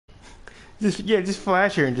Just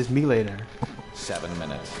flash her and just melee her. 7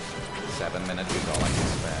 minutes. 7 minutes is all I can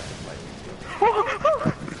spare to play with you.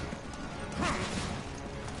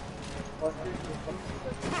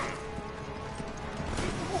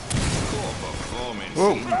 Poor performance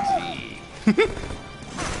indeed.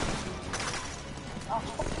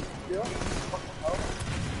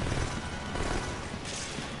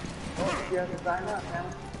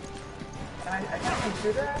 I can't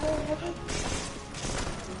consider it.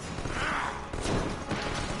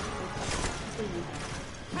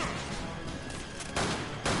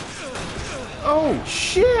 Oh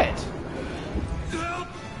shit! Help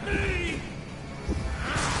me!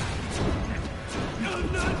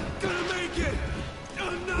 I'm not gonna make it!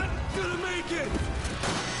 I'm not gonna make it!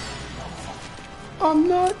 I'm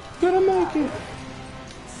not gonna make it.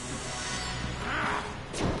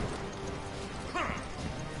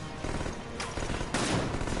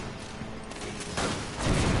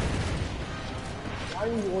 Why are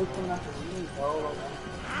you always coming after me, bro?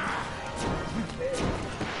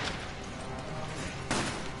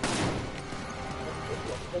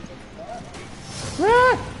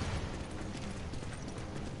 Ah!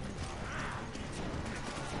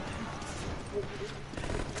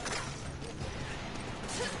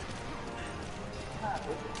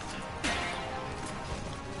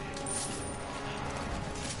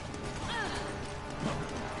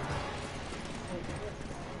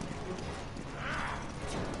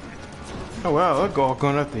 Oh wow, look, all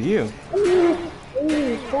going up to you. Oh,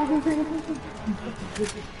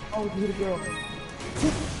 here to go.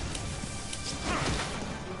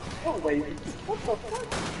 Oh, wait. What the fuck?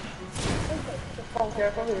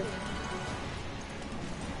 Okay, come here.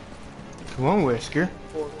 Come on, Whisker.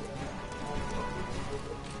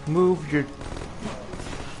 Move your...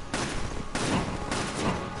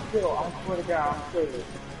 Yo, I swear to God, I'm serious.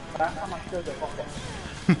 Last time I killed the fuck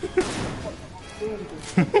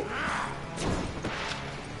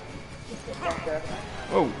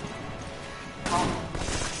Oh.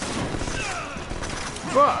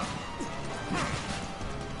 Fuck.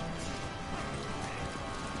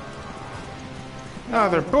 Oh,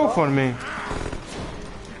 they're both on me.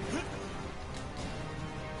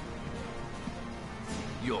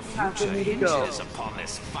 Your future hinges upon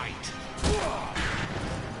this fight.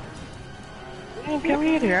 Come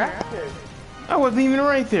here. I wasn't even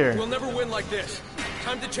right there. We'll never win like this.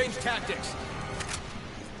 Time to change tactics.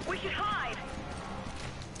 We should hide.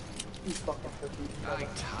 I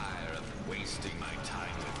tire of wasting my time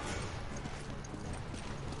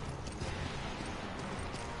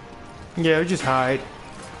with Yeah, just hide.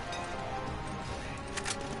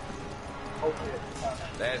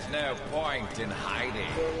 There's no point in hiding.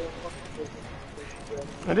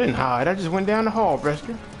 I didn't hide. I just went down the hall,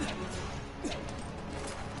 Bresker.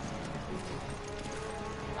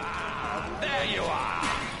 There you are!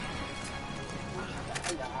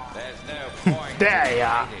 There's no point There you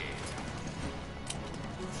are. hiding.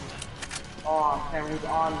 Oh, Cameron's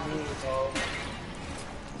on me, bro.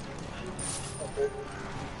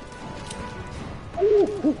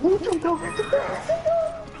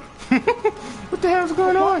 What the hell's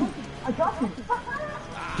going on? I got him.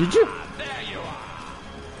 Did you? There you are!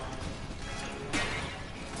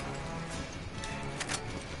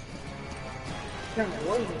 Cameron,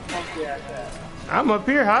 where the fuck you at? I'm up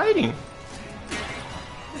here hiding.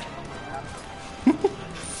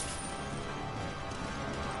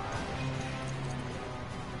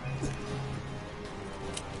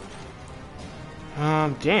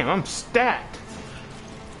 Damn, I'm stacked.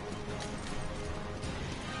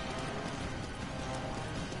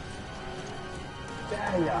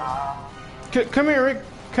 There you are. Come here, Rick.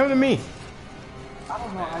 Come to me. I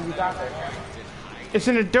don't know how you got there, Cameron. It's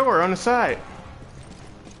in the door on the side.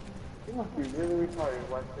 You must be really retarded,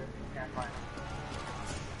 Webster. You can't find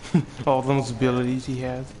it. All those abilities he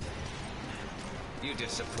has. You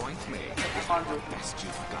disappoint me. It's the best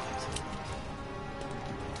you've got.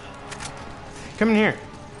 Come in here.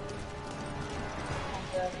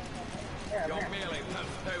 You're merely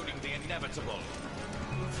postponing the inevitable.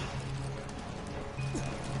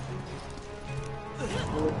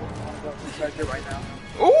 Right now.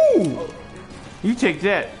 Ooh! You take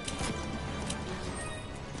that.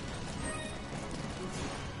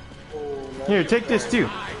 Here, take this too.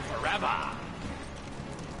 Forever.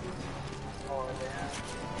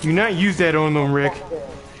 Do not use that on them, Rick.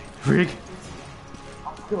 Rick,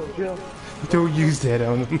 don't use that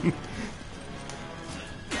on them.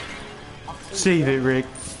 Save it, Rick.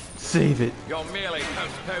 Save it. You're merely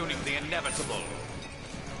postponing the inevitable.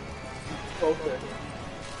 Okay.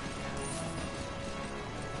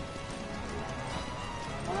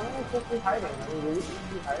 I don't know if we're hiding. Are we really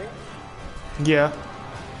hiding? Yeah.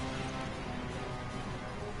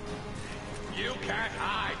 You can't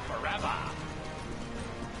hide forever.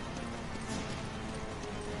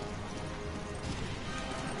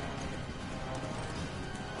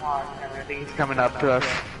 Oh, damn, I think he's coming up to us.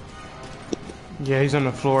 Yeah, he's on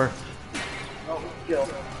the floor. Oh, kill.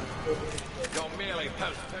 You're merely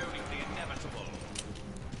postponing the inevitable.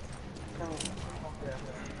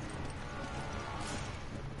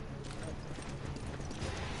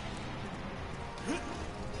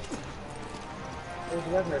 There's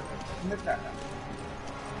Weather. Miss that.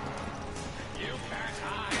 You can't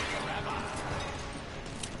hide forever.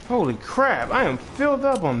 Holy crap, I am filled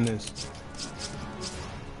up on this.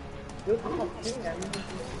 This is a king, I mean.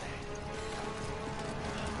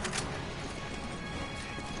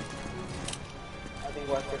 I think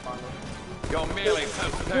Wester's on this. You're merely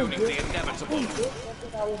postponing the inevitable.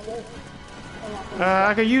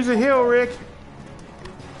 I could use a heal, Rick.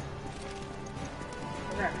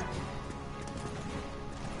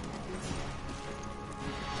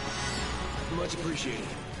 Much appreciated.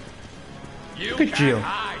 You Look at can't Jill.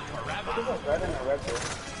 hide forever. Red and a red bull.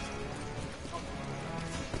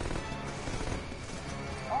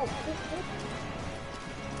 Oh, shit.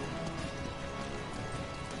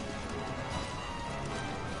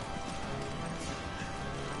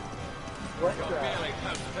 What's You're that? merely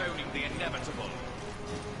postponing the inevitable.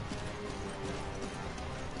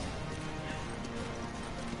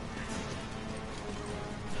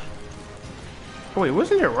 Wait,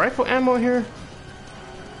 wasn't there rifle ammo here?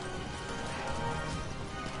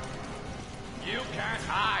 You can't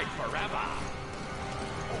hide forever.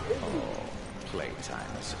 Oh,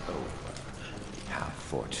 playtime is over. How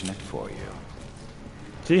fortunate for you.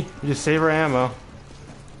 See, you just save our ammo.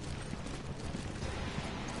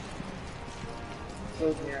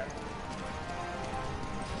 Goes near.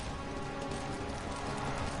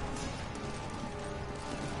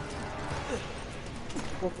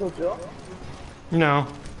 What's so Jill? No,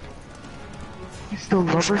 You still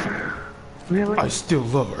love her? Really? I still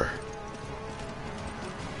love her.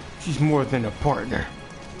 She's more than a partner.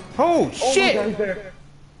 Oh, Oh shit! my God, he's there.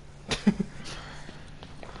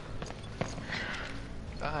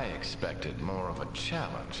 I expected more of a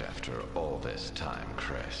challenge after all this time,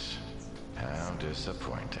 Chris. How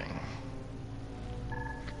disappointing.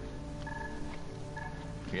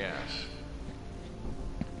 Yes.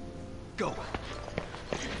 Go.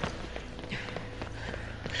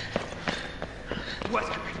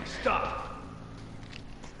 Wesker, stop.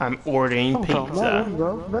 I'm ordering Let him pizza.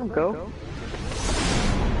 go. Let him go.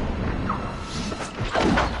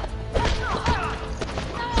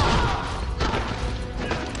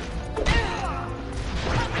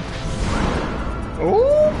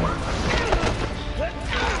 Ooh!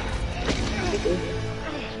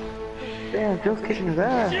 Damn, Jill's kicking his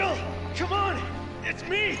ass. Jill, come on. It's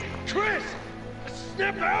me, Chris.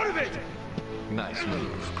 Snap out of it. Nice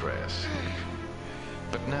move, Chris.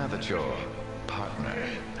 But now that your partner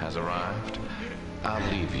has arrived, I'll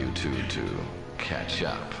leave you two to catch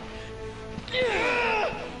up.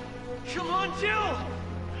 Come on, Jill.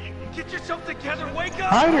 Get yourself together. Wake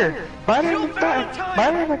up. Bite her! Bite her in Jill the back! Valentine.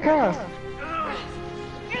 Bite her in the calf!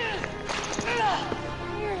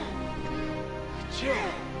 Jill.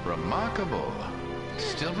 Remarkable.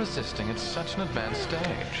 Still resisting at such an advanced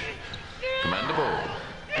stage. Commendable,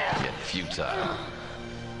 yet futile.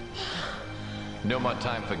 No more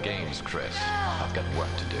time for games, Chris. I've got work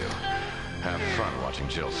to do. Have fun watching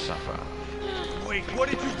Jill suffer. Wait, what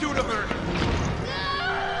did you do to her?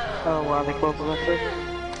 Oh wow, they both of us did.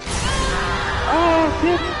 Oh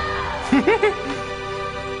shit!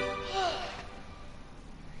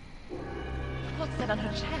 What's that on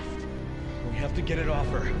her chest? We have to get it off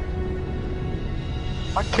her.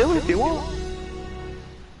 I'll kill her if you want.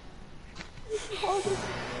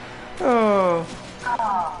 Oh,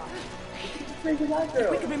 We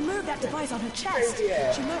can remove that device on her chest.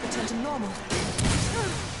 She might return to normal.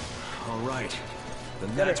 All right.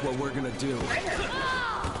 Then that's what we're gonna do.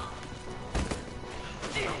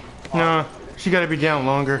 no, she gotta be down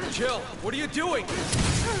longer. Jill, what are you doing?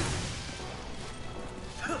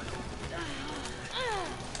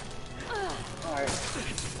 Alright.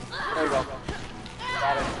 There you go.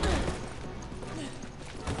 Got it.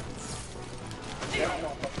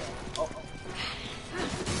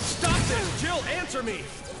 Stop this! Jill, answer me!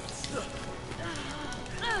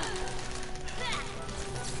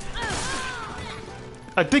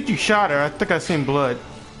 I think you shot her. I think I seen blood.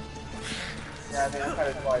 Yeah, I mean, I tried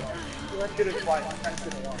it twice. You went shoot it twice, I'm trying to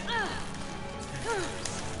shoot it once.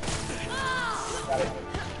 Got it.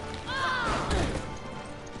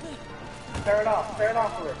 Tear it off for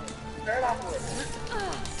it. Tear it off for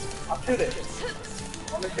it. I'll shoot it.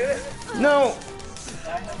 Want me to shoot it? No.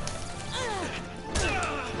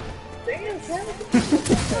 Damn, Sam.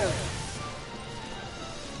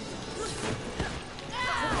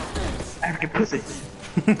 African pussy.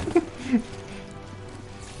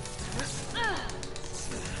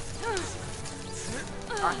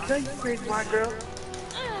 I tell you, crazy white girl.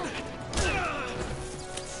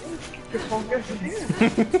 Keep your phone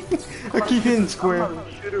I keep hitting square.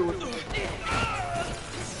 Shoot her with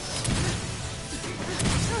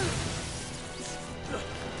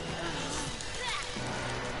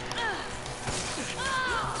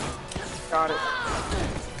got it.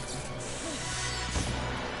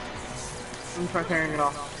 Let me try tearing it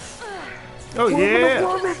off. Oh yeah.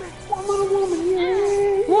 One little woman,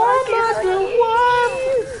 yay! One little woman.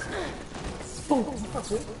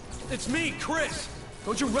 It's me, Chris.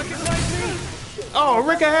 Don't you recognize me? Oh,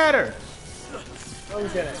 Rick, I had her. Oh, we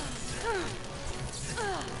did it.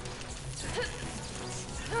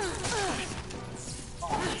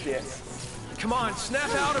 Oh, shit. Come on, snap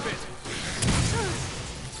out of it.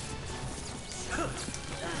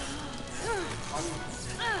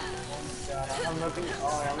 I'm looking.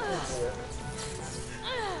 Oh, yeah, I'm looking for it.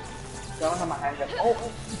 I don't have my handgun.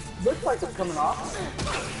 Oh, looks like it's coming off.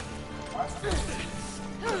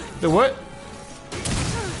 The what?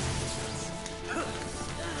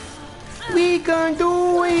 We gonna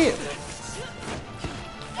do it.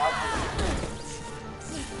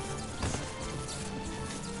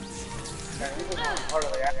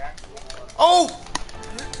 Oh!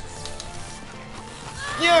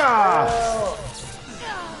 Yeah!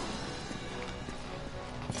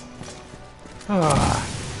 Ah.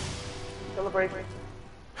 Celebrate.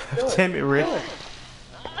 Damn it, Rick.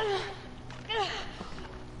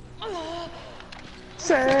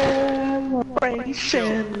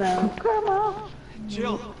 Celebration now. Come on.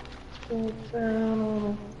 Jill.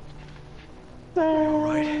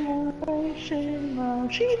 Celebration now.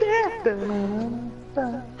 She's there.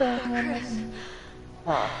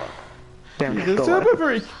 Oh, damn it. Just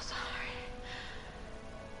celebrate.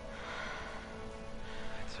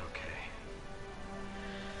 It's okay.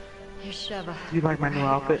 Here's Sheva. You like my new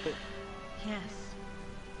outfit? Yes.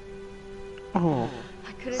 Oh,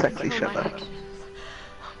 I couldn't sexy control my Sheva. actions.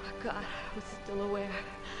 Oh my god, I was still aware.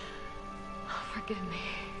 Oh, forgive me.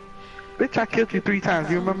 Bitch, I killed you 3 times.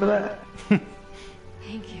 You remember that?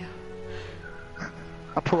 Thank you.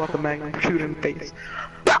 I pull out the magnum, shoot in the face.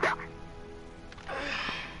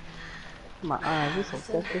 My eyes, you're so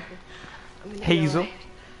sexy. I'm gonna be Hazel. alright.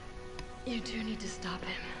 You do need to stop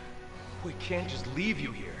him. We can't just leave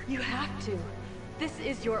you here. You have to. This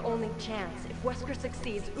is your only chance. If Wesker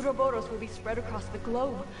succeeds, Uroboros will be spread across the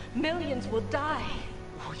globe. Millions will die.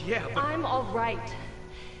 Oh, yeah, but... I'm all right.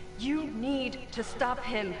 You need to stop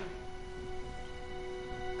him.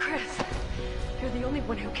 Chris, you're the only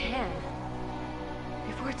one who can.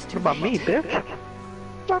 Before it's too What about me, late. bitch?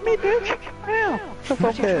 What about me, bitch? Damn, so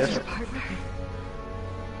Don't you trust focused. your partner?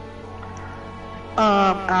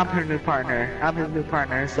 I'm her new partner. I'm his new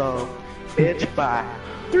partner, so bitch, bye.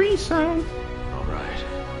 Threesome. All right.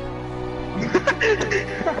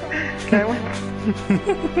 Can we?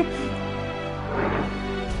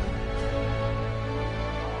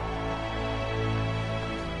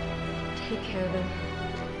 Take care of him.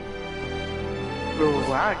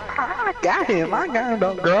 Ooh, I got him. I got him,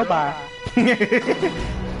 though. Girl, bye. You're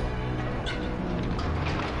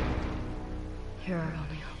our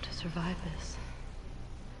only hope to survive this.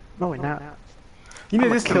 No, we're not. You know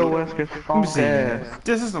I'ma this. kill Let Wesker's me phone see. ass.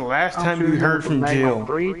 This is the last I'm time you shooting heard him from with the magnum Jill.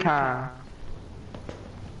 3 times.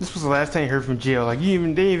 This was the last time you heard from Jill. Like they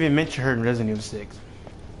even mentioned her in Resident Evil 6.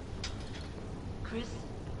 Chris?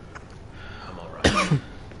 I'm all right.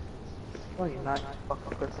 No, you're not, you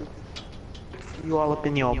fucking pussy. You all up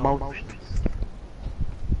in your emotions.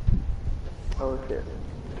 Oh shit.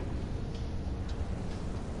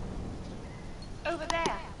 Over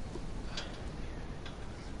there.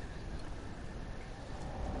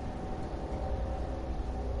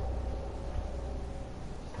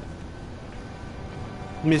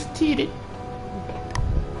 Miss Titty.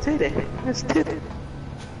 Titty. It's titty.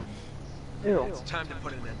 Ew. It's time to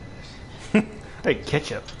put an end to this. Hey,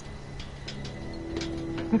 ketchup.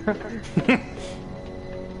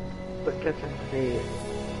 But catching dead.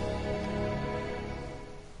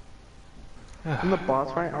 In the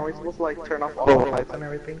boss fight, are we supposed to like turn off all the lights and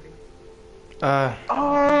everything?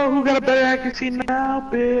 Oh, who got a better accuracy now,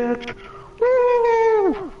 bitch?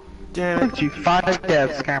 Woo! Damn Look it. at you, 5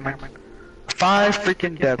 deaths, Cameron. 5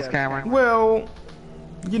 freaking deaths, Cameron. Well,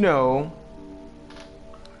 you know.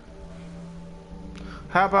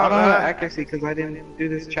 How I about don't have accuracy because I didn't do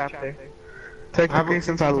this chapter. Technically,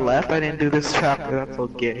 since I left, I didn't do this chapter. That's so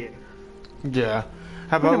gay. Yeah.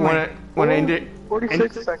 How about when I end it?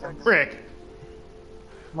 46 seconds. Rick.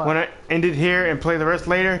 When I end it here and play the rest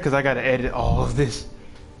later, because I gotta edit all of this.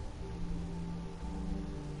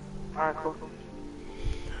 Alright, cool.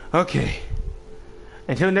 Okay.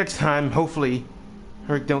 Until next time, hopefully,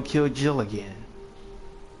 Rick don't kill Jill again.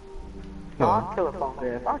 I'll kill her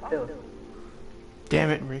phone, I'll kill her. Damn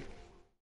it, Rick.